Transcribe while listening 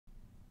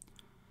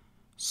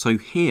So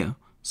here,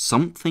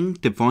 something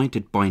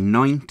divided by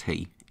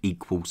 90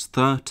 equals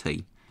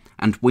 30,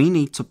 and we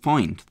need to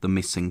find the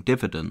missing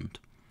dividend.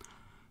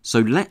 So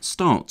let's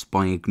start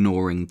by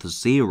ignoring the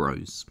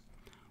zeros.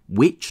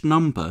 Which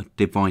number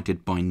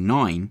divided by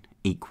 9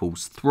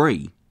 equals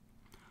 3?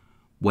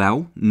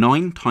 Well,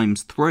 9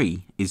 times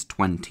 3 is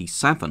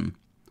 27.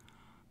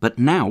 But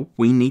now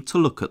we need to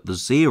look at the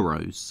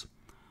zeros.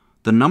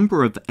 The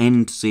number of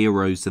end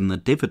zeros in the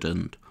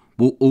dividend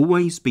will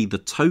always be the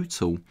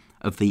total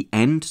of the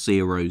end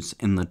zeros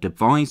in the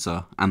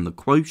divisor and the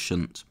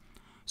quotient,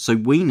 so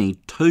we need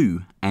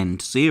 2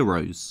 end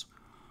zeros,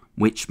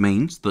 which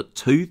means that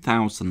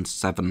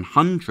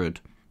 2,700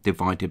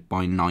 divided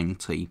by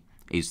 90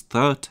 is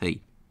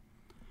 30.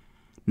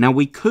 Now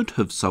we could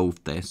have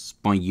solved this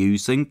by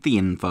using the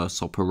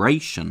inverse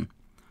operation.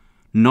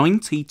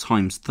 90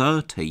 times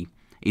 30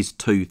 is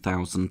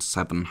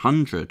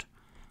 2,700,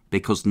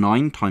 because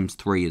 9 times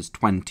 3 is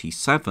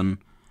 27,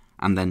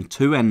 and then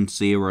 2 end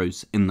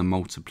zeros in the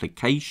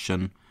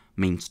multiplication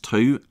means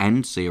 2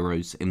 end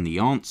zeros in the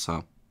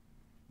answer.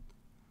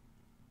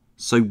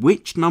 So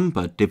which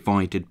number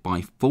divided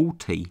by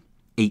 40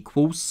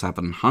 equals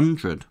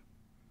 700?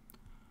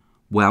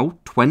 Well,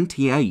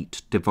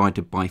 28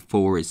 divided by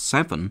 4 is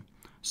 7,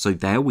 so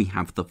there we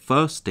have the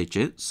first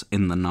digits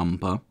in the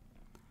number.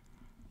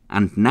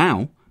 And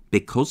now,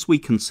 because we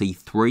can see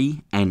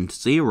 3 end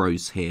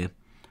zeros here,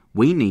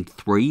 we need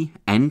 3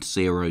 end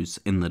zeros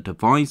in the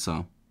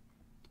divisor.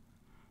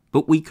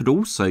 But we could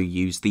also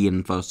use the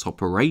inverse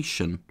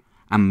operation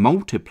and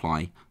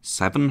multiply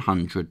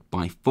 700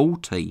 by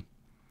 40.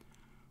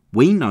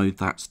 We know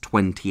that's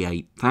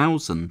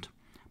 28,000,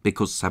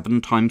 because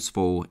 7 times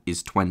 4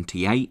 is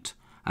 28,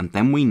 and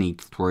then we need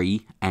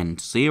 3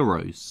 end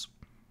zeros.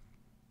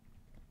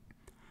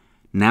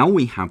 Now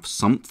we have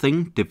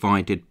something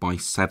divided by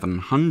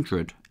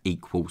 700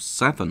 equals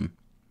 7.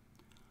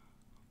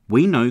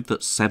 We know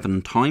that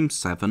 7 times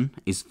 7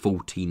 is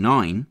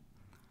 49,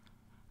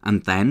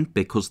 and then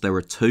because there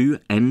are 2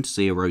 end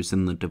zeros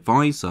in the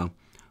divisor,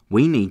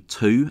 we need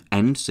 2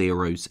 end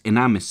zeros in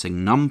our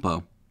missing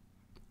number.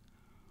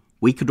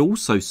 We could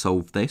also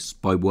solve this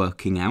by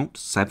working out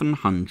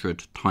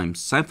 700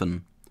 times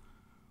 7,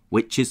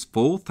 which is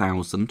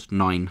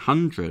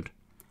 4,900,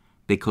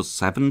 because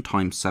 7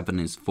 times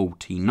 7 is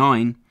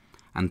 49,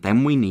 and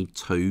then we need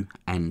 2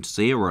 end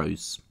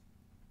zeros.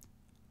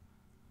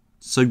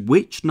 So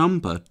which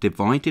number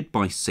divided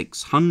by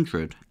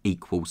 600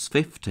 equals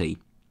 50?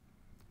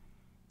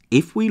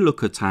 If we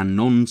look at our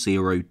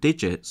non-zero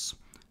digits,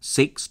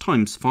 6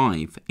 times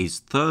 5 is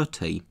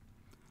 30,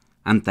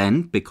 and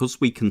then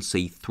because we can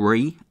see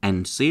 3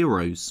 end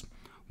zeros,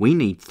 we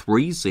need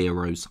 3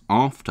 zeros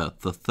after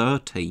the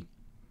 30.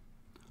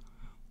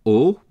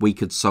 Or we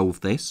could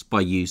solve this by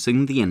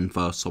using the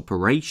inverse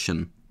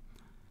operation.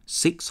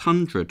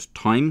 600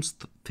 times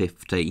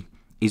 50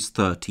 is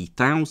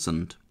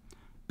 30,000,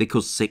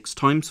 because 6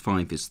 times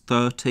 5 is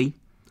 30,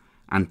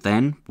 and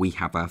then we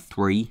have our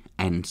 3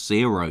 end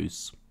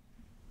zeros.